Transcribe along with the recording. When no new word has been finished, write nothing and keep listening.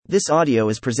This audio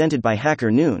is presented by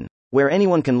Hacker Noon, where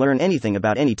anyone can learn anything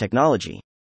about any technology.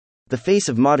 The Face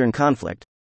of Modern Conflict.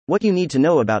 What You Need to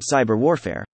Know About Cyber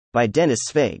Warfare, by Denis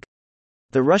Svag.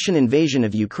 The Russian invasion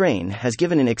of Ukraine has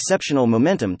given an exceptional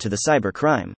momentum to the cyber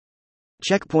crime.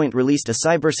 Check Point released a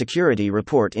cybersecurity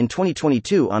report in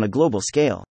 2022 on a global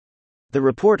scale. The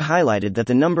report highlighted that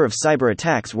the number of cyber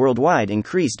attacks worldwide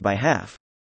increased by half.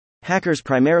 Hackers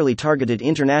primarily targeted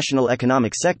international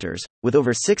economic sectors, with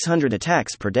over 600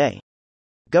 attacks per day.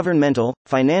 Governmental,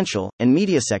 financial, and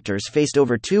media sectors faced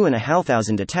over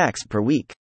 2,500 attacks per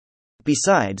week.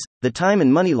 Besides, the time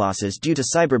and money losses due to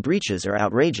cyber breaches are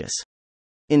outrageous.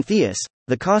 In Theus,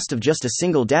 the cost of just a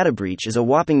single data breach is a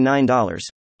whopping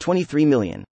 $9.23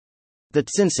 million.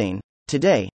 That's insane.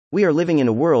 Today, we are living in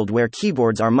a world where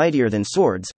keyboards are mightier than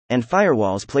swords, and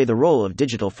firewalls play the role of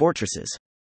digital fortresses.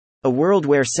 A world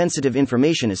where sensitive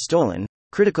information is stolen,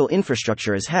 critical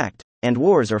infrastructure is hacked, and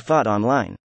wars are fought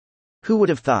online. Who would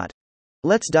have thought?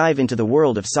 Let's dive into the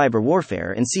world of cyber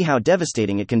warfare and see how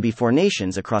devastating it can be for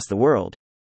nations across the world.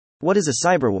 What is a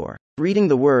cyber war? Reading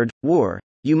the word war,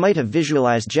 you might have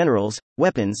visualized generals,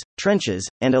 weapons, trenches,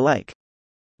 and alike.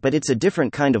 But it's a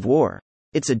different kind of war.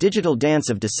 It's a digital dance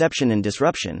of deception and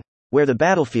disruption, where the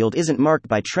battlefield isn't marked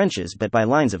by trenches but by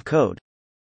lines of code.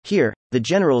 Here, the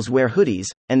generals wear hoodies,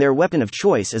 and their weapon of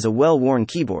choice is a well-worn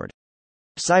keyboard.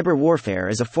 Cyber warfare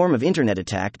is a form of internet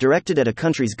attack directed at a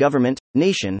country's government,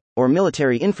 nation, or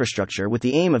military infrastructure with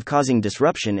the aim of causing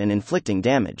disruption and inflicting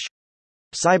damage.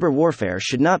 Cyber warfare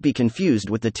should not be confused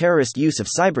with the terrorist use of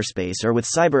cyberspace or with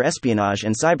cyber espionage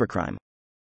and cybercrime.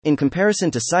 In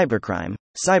comparison to cybercrime,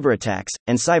 cyber attacks,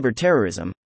 and cyber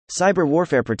terrorism, cyber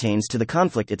warfare pertains to the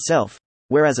conflict itself,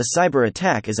 whereas a cyber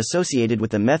attack is associated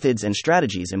with the methods and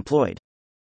strategies employed.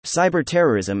 Cyber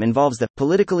terrorism involves the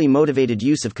politically motivated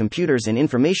use of computers and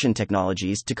information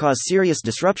technologies to cause serious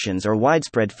disruptions or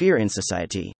widespread fear in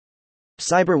society.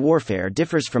 Cyber warfare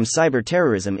differs from cyber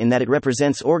terrorism in that it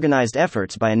represents organized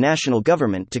efforts by a national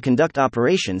government to conduct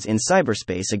operations in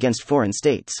cyberspace against foreign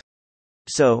states.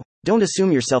 So, don't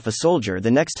assume yourself a soldier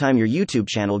the next time your YouTube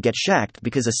channel gets shacked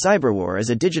because a cyber war is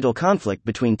a digital conflict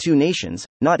between two nations,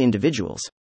 not individuals.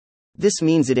 This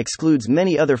means it excludes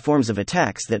many other forms of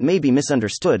attacks that may be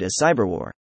misunderstood as cyber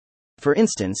war. For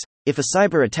instance, if a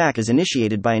cyber attack is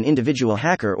initiated by an individual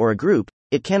hacker or a group,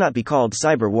 it cannot be called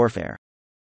cyber warfare.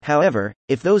 However,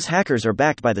 if those hackers are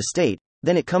backed by the state,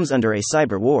 then it comes under a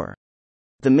cyber war.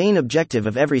 The main objective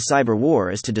of every cyber war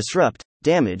is to disrupt,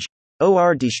 damage,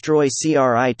 or destroy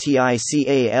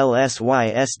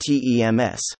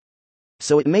CRITICALSYSTEMS.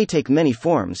 So it may take many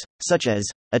forms, such as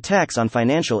attacks on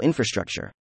financial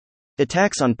infrastructure,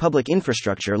 attacks on public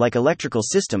infrastructure like electrical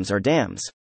systems or dams,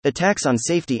 attacks on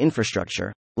safety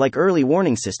infrastructure, like early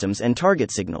warning systems and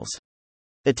target signals,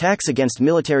 attacks against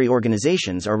military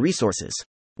organizations or resources.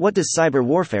 What does cyber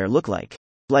warfare look like?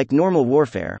 Like normal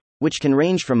warfare, which can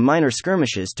range from minor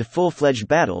skirmishes to full-fledged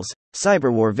battles,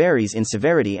 cyber war varies in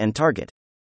severity and target.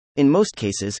 In most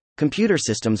cases, computer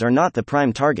systems are not the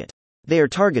prime target. They are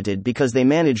targeted because they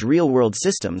manage real-world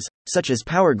systems, such as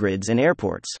power grids and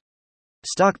airports.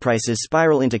 Stock prices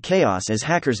spiral into chaos as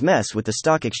hackers mess with the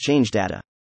stock exchange data.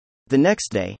 The next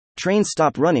day, trains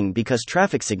stop running because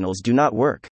traffic signals do not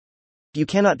work. You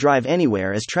cannot drive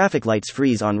anywhere as traffic lights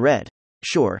freeze on red.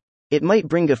 Sure, it might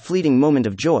bring a fleeting moment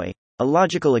of joy, a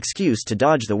logical excuse to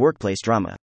dodge the workplace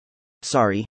drama.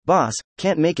 Sorry, boss,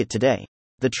 can't make it today.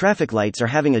 The traffic lights are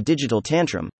having a digital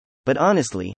tantrum, but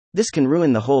honestly, this can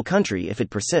ruin the whole country if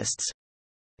it persists.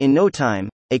 In no time,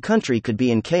 a country could be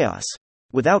in chaos.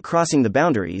 Without crossing the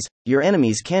boundaries, your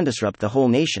enemies can disrupt the whole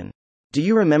nation. Do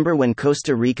you remember when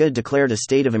Costa Rica declared a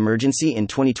state of emergency in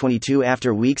 2022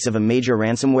 after weeks of a major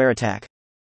ransomware attack?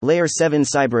 Layer 7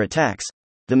 cyber attacks.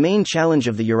 The main challenge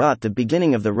of the year at the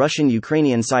beginning of the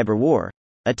Russian-Ukrainian cyber war,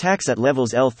 attacks at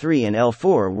levels L3 and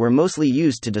L4 were mostly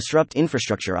used to disrupt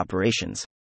infrastructure operations.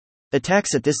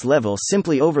 Attacks at this level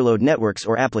simply overload networks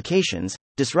or applications,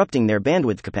 disrupting their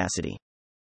bandwidth capacity.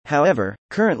 However,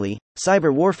 currently,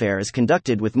 cyber warfare is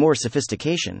conducted with more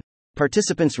sophistication.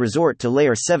 Participants resort to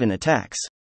Layer 7 attacks.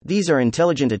 These are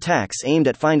intelligent attacks aimed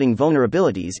at finding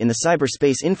vulnerabilities in the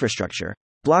cyberspace infrastructure,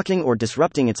 blocking or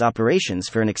disrupting its operations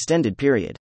for an extended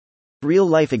period.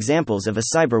 Real-life examples of a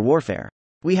cyber warfare.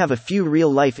 We have a few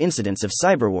real-life incidents of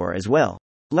cyber war as well.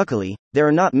 Luckily, there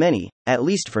are not many, at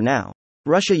least for now.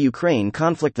 Russia-Ukraine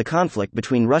conflict. The conflict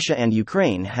between Russia and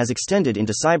Ukraine has extended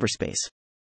into cyberspace.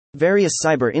 Various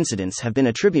cyber incidents have been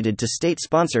attributed to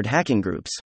state-sponsored hacking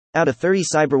groups. Out of 30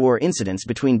 cyberwar incidents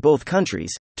between both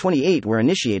countries, 28 were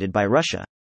initiated by Russia.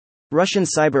 Russian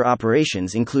cyber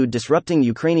operations include disrupting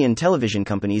Ukrainian television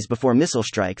companies before missile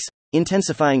strikes,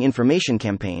 intensifying information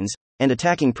campaigns, and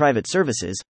attacking private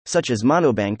services, such as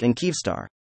Monobank and Kyivstar.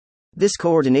 This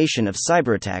coordination of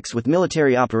cyberattacks with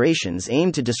military operations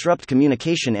aimed to disrupt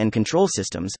communication and control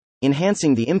systems,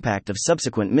 enhancing the impact of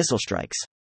subsequent missile strikes.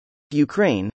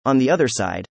 Ukraine, on the other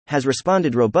side, has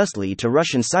responded robustly to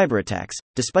Russian cyberattacks,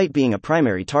 despite being a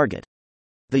primary target.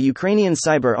 The Ukrainian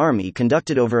cyber army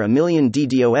conducted over 1 million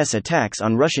DDoS attacks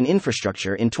on Russian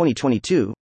infrastructure in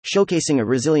 2022, showcasing a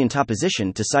resilient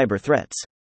opposition to cyber threats.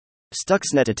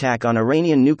 Stuxnet attack on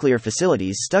Iranian nuclear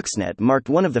facilities. Stuxnet marked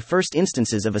one of the first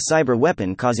instances of a cyber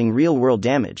weapon causing real-world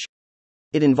damage.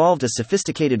 It involved a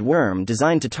sophisticated worm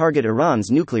designed to target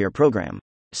Iran's nuclear program.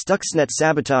 Stuxnet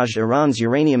sabotaged Iran's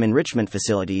uranium enrichment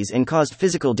facilities and caused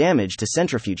physical damage to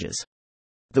centrifuges.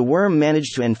 The worm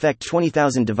managed to infect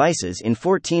 20,000 devices in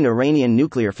 14 Iranian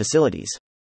nuclear facilities.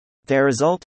 Their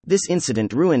result? This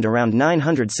incident ruined around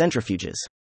 900 centrifuges.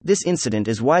 This incident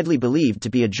is widely believed to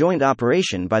be a joint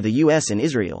operation by the US and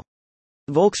Israel.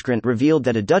 Volkskrant revealed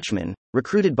that a Dutchman,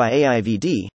 recruited by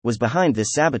AIVD, was behind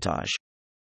this sabotage.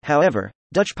 However,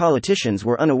 Dutch politicians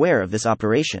were unaware of this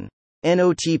operation.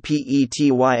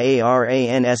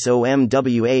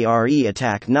 NOTPETYARANSOMWARE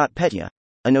attack. NotPetya,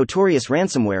 a notorious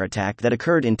ransomware attack that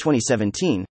occurred in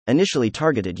 2017, initially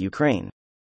targeted Ukraine.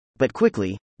 But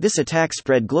quickly, this attack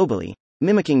spread globally,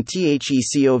 mimicking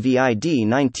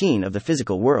THECOVID-19 of the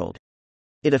physical world.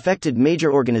 It affected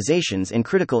major organizations and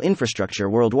critical infrastructure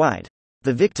worldwide.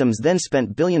 The victims then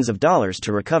spent billions of dollars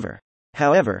to recover.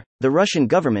 However, the Russian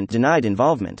government denied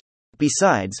involvement.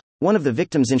 Besides, one of the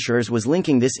victims' insurers was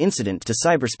linking this incident to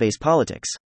cyberspace politics.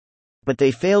 But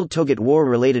they failed to get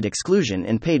war-related exclusion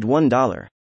and paid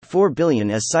 $1.4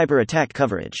 billion as cyber attack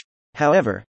coverage.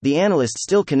 However, the analyst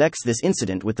still connects this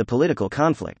incident with the political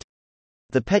conflict.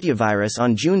 The Petya virus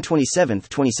on June 27,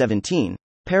 2017,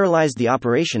 paralyzed the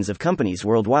operations of companies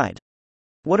worldwide.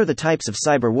 What are the types of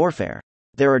cyber warfare?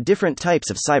 There are different types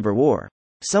of cyber war.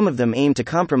 Some of them aim to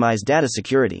compromise data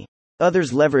security.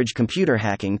 Others leverage computer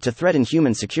hacking to threaten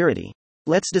human security.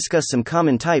 Let's discuss some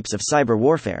common types of cyber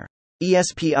warfare.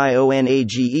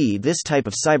 Espionage. This type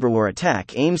of cyberwar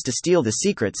attack aims to steal the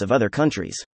secrets of other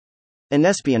countries. An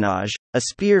espionage, a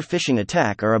spear phishing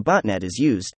attack or a botnet is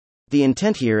used. The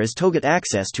intent here is to get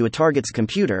access to a target's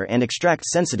computer and extract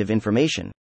sensitive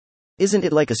information. Isn't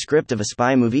it like a script of a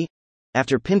spy movie?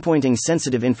 After pinpointing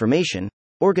sensitive information,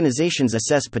 organizations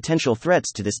assess potential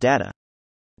threats to this data.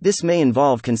 This may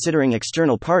involve considering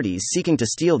external parties seeking to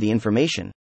steal the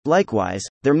information. Likewise,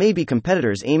 there may be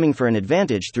competitors aiming for an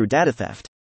advantage through data theft.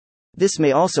 This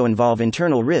may also involve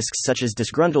internal risks such as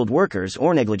disgruntled workers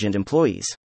or negligent employees.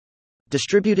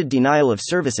 Distributed denial of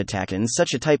service attack. In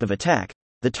such a type of attack,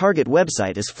 the target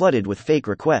website is flooded with fake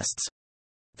requests.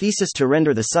 Thesis to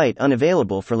render the site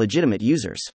unavailable for legitimate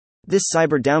users. This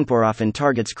cyber downpour often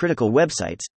targets critical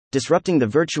websites, disrupting the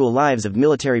virtual lives of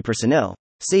military personnel,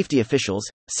 safety officials,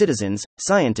 citizens,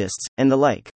 scientists, and the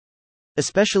like.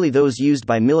 Especially those used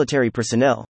by military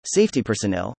personnel, safety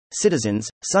personnel, citizens,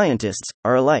 scientists,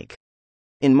 are alike.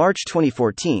 In March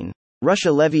 2014, Russia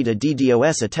levied a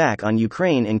DDoS attack on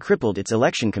Ukraine and crippled its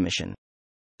election commission.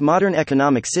 Modern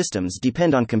economic systems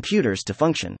depend on computers to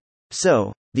function.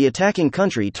 So, the attacking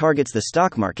country targets the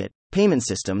stock market, payment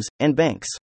systems, and banks.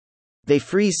 They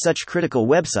freeze such critical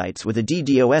websites with a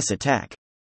DDoS attack.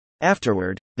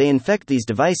 Afterward, they infect these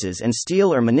devices and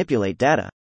steal or manipulate data.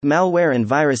 Malware and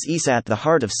virus. At the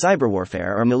heart of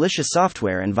cyberwarfare are malicious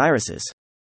software and viruses.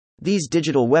 These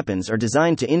digital weapons are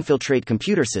designed to infiltrate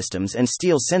computer systems and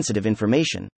steal sensitive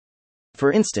information.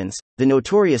 For instance, the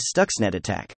notorious Stuxnet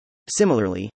attack.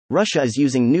 Similarly, Russia is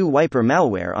using new Wiper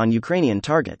malware on Ukrainian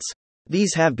targets.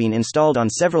 These have been installed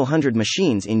on several hundred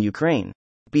machines in Ukraine.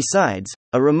 Besides,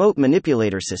 a remote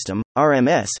manipulator system,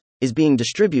 RMS, is being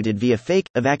distributed via fake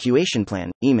evacuation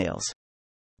plan emails.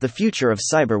 The future of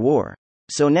cyber war.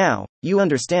 So now, you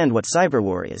understand what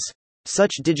cyberwar is.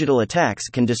 Such digital attacks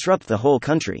can disrupt the whole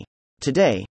country.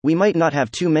 Today, we might not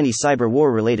have too many cyber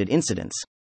war-related incidents.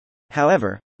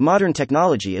 However, modern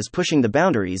technology is pushing the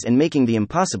boundaries and making the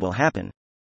impossible happen.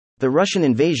 The Russian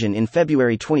invasion in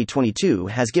February 2022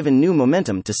 has given new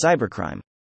momentum to cybercrime.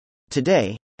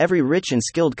 Today, every rich and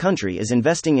skilled country is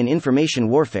investing in information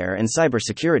warfare and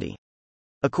cybersecurity.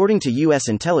 According to US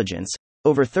intelligence,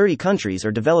 over 30 countries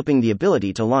are developing the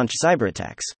ability to launch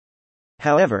cyberattacks.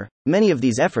 However, many of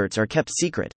these efforts are kept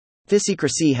secret. This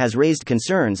secrecy has raised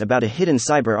concerns about a hidden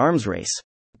cyber arms race.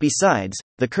 Besides,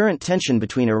 the current tension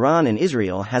between Iran and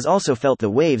Israel has also felt the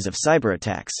waves of cyber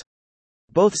attacks.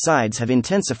 Both sides have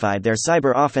intensified their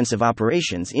cyber offensive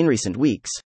operations in recent weeks.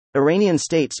 Iranian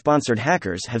state-sponsored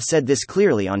hackers have said this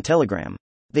clearly on Telegram.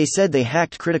 They said they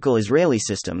hacked critical Israeli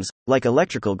systems, like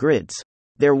electrical grids.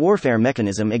 Their warfare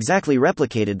mechanism exactly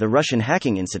replicated the Russian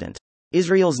hacking incident.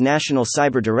 Israel's National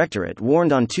Cyber Directorate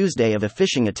warned on Tuesday of a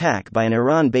phishing attack by an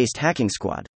Iran-based hacking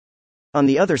squad. On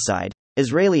the other side,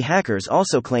 Israeli hackers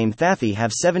also claim Thathi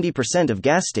have 70% of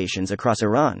gas stations across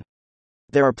Iran.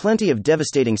 There are plenty of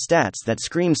devastating stats that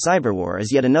scream cyberwar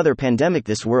is yet another pandemic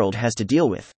this world has to deal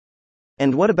with.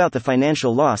 And what about the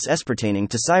financial loss pertaining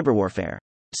to cyberwarfare?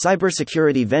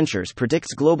 Cybersecurity Ventures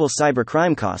predicts global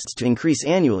cybercrime costs to increase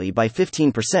annually by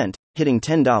 15%, hitting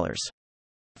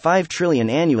 $10.5 trillion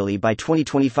annually by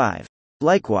 2025.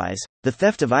 Likewise, the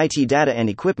theft of IT data and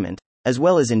equipment, as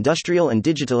well as industrial and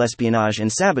digital espionage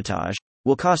and sabotage,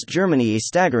 will cost Germany a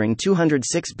staggering €206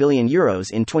 billion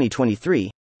in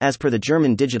 2023, as per the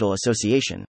German Digital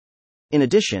Association. In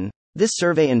addition, this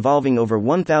survey involving over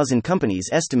 1,000 companies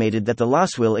estimated that the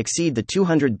loss will exceed the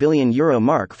 €200 billion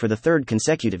mark for the third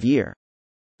consecutive year.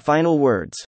 Final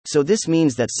words. So this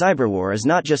means that cyberwar is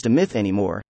not just a myth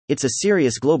anymore, it's a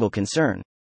serious global concern.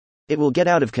 It will get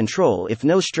out of control if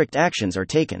no strict actions are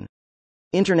taken.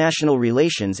 International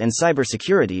relations and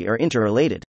cybersecurity are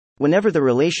interrelated. Whenever the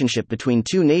relationship between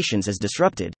two nations is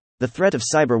disrupted, the threat of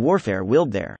cyber warfare will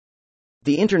be there.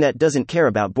 The internet doesn't care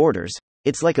about borders,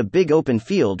 it's like a big open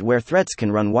field where threats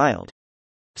can run wild.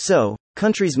 So,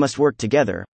 countries must work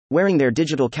together, wearing their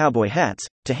digital cowboy hats,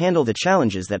 to handle the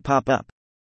challenges that pop up.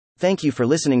 Thank you for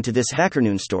listening to this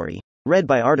HackerNoon story, read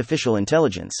by Artificial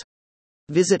Intelligence.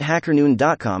 Visit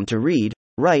hackernoon.com to read,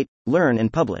 write, learn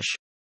and publish.